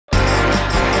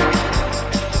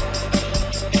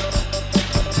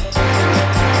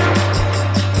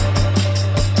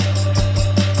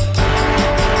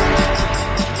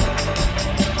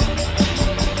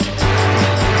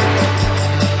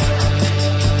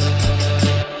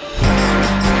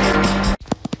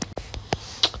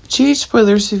GH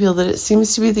spoilers reveal that it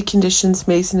seems to be the conditions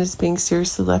Mason is being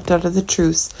seriously left out of the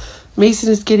truths Mason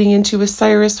is getting into with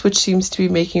Cyrus, which seems to be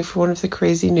making for one of the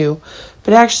crazy new.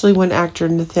 But actually, when actor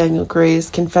Nathanyael Gray is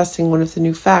confessing one of the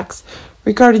new facts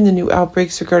regarding the new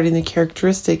outbreaks regarding the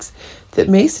characteristics that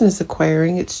Mason is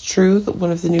acquiring, it's true that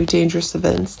one of the new dangerous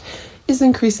events is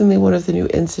increasingly one of the new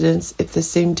incidents if the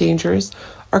same dangers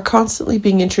are constantly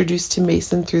being introduced to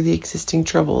Mason through the existing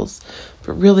troubles.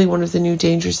 But really, one of the new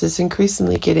dangers is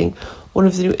increasingly getting one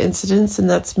of the new incidents, and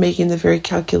that's making the very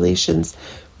calculations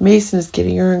Mason is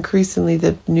getting are increasingly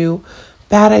the new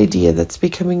bad idea that's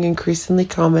becoming increasingly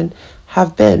common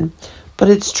have been. But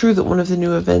it's true that one of the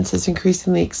new events is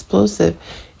increasingly explosive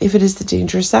if it is the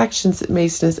dangerous actions that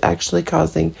Mason is actually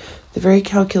causing, the very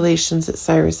calculations that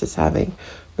Cyrus is having.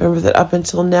 Remember that up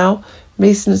until now,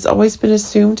 Mason has always been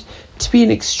assumed to be an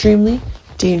extremely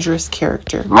dangerous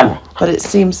character. But it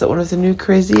seems that one of the new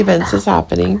crazy events is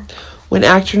happening when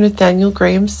actor Nathanyael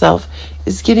Gray himself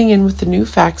is getting in with the new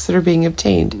facts that are being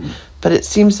obtained. But it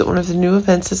seems that one of the new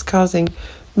events is causing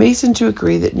Mason to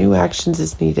agree that new actions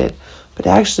is needed. But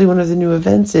actually, one of the new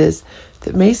events is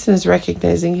that Mason is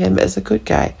recognizing him as a good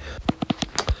guy.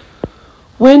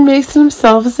 When Mason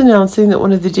himself is announcing that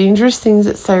one of the dangerous things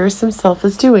that Cyrus himself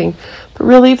is doing. But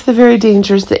really, if the very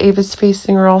dangers that Ava's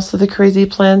facing are also the crazy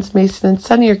plans Mason and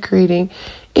Sonny are creating,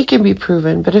 it can be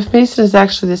proven. But if Mason is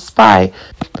actually the spy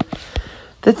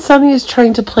that Sonny is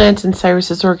trying to plant in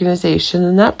Cyrus's organization,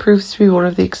 then that proves to be one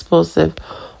of the explosive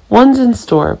ones in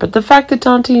store. But the fact that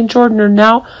Dante and Jordan are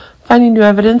now finding new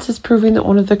evidence is proving that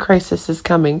one of the crises is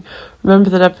coming. Remember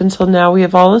that up until now we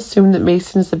have all assumed that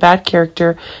Mason is a bad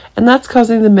character, and that's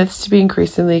causing the myths to be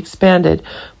increasingly expanded.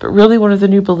 But really, one of the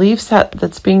new beliefs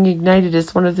that's being ignited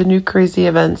is one of the new crazy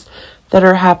events that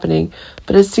are happening.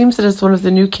 But it seems that as one of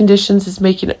the new conditions is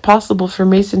making it possible for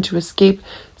Mason to escape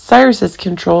Cyrus's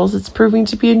controls, it's proving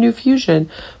to be a new fusion.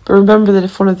 But remember that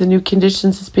if one of the new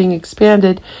conditions is being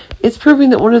expanded, it's proving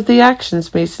that one of the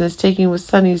actions Mason is taking with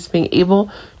Sonny is being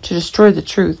able to destroy the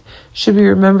truth. Should we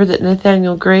remember that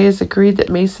Nathanyael Gray has agreed that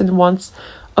Mason wants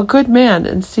a good man,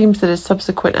 and seems that his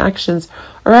subsequent actions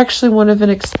are actually one of an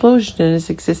explosion in his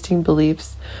existing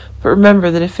beliefs. But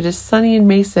remember that if it is Sonny and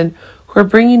Mason who are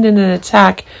bringing in an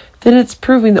attack, then it's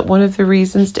proving that one of the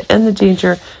reasons to end the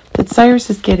danger that Cyrus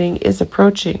is getting is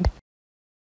approaching.